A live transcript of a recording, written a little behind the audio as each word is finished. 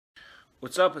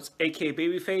What's up? It's AK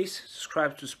Babyface.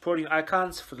 Subscribe to supporting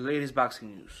icons for the latest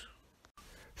boxing news.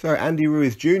 So Andy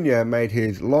Ruiz Jr. made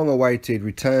his long-awaited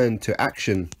return to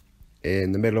action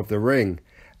in the middle of the ring,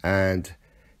 and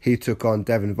he took on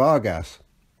DEVIN Vargas,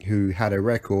 who had a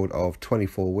record of 20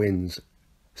 wins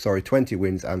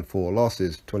and 4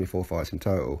 losses, 24 fights in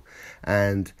total,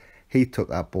 and he took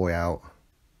that boy out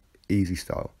easy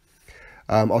style.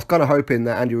 I was kind of hoping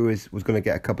that Andy Ruiz was going to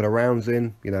get a couple of rounds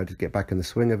in, to get back in the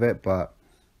swing of it, but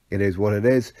it is what it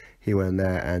is. He went in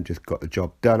there and just got the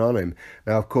job done on him.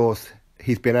 Now, of course,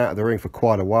 he's been out of the ring for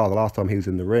quite a while. The last time he was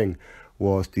in the ring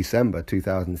was December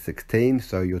 2016,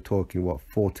 so you're talking,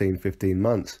 14, 15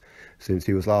 months since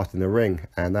he was last in the ring,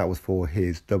 and that was for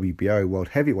his WBO World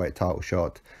Heavyweight title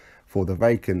shot for the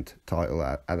vacant title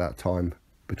at that time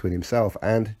between himself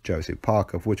and Joseph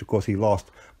Parker, for which, of course, he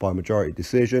lost by majority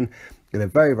decision in a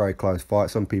very, very close fight.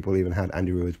 Some people even had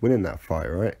Andy Ruiz winning that fight,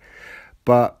 right?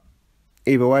 But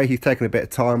either way, he's taken a bit of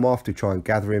time off to try and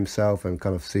gather himself and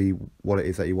kind of see what it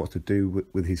is that he wants to do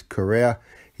with his career.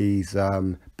 He's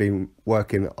been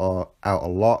working out a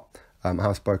lot. I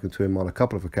have spoken to him on a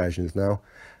couple of occasions now,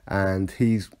 and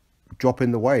he's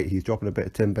dropping the weight. He's dropping a bit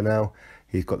of timber now.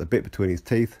 He's got the bit between his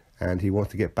teeth, and he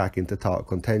wants to get back into title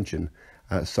contention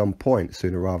at some point,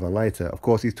 sooner rather than later. Of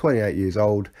course, he's 28 years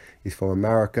old. He's from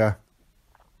America,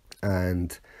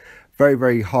 and very,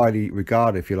 very highly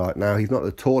regarded, if you like. Now, he's not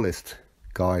the tallest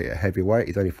guy at heavyweight.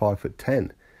 He's only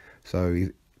 5'10", so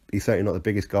he's certainly not the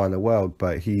biggest guy in the world,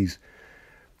 but he's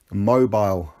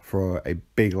mobile for a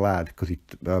big lad, because he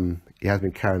has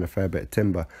been carrying a fair bit of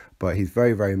timber, but he's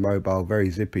very, very mobile, very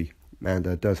zippy,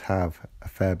 and does have a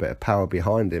fair bit of power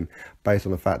behind him, based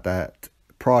on the fact that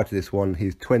prior to this one,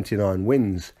 his 29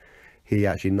 wins, he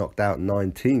actually knocked out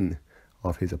 19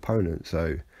 of his opponents,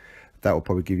 so that will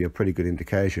probably give you a pretty good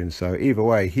indication. So either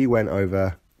way, he went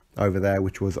over there,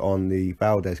 which was on the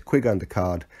Valdez Quig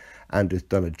undercard, and just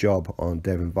done a job on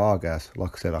DEVIN Vargas.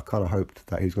 Like I said, I kind of hoped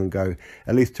that he was going to go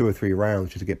at least 2 or 3 rounds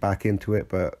just to get back into it,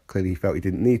 but clearly he felt he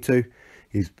didn't need to.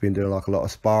 He's been doing like a lot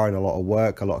of sparring, a lot of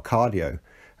work, a lot of cardio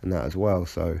and that as well.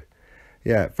 So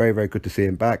yeah, very, very good to see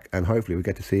him back, and hopefully we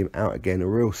get to see him out again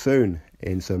real soon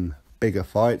in some bigger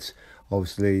fights.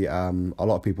 Obviously, a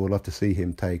lot of people would love to see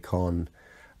him take on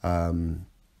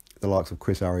the likes of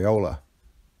Chris Arreola,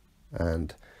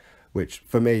 and which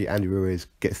for me, Andy Ruiz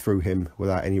gets through him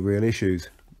without any real issues,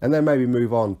 and then maybe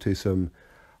move on to some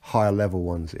higher level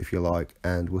ones, if you like,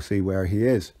 and we'll see where he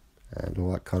is and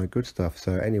all that kind of good stuff.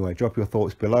 So anyway, drop your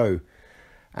thoughts below.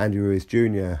 Andy Ruiz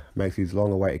Jr. makes his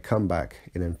long-awaited comeback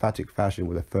in emphatic fashion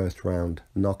with a first-round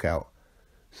knockout.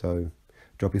 So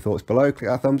drop your thoughts below, click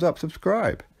that thumbs up,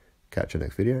 subscribe. Catch you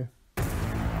next video.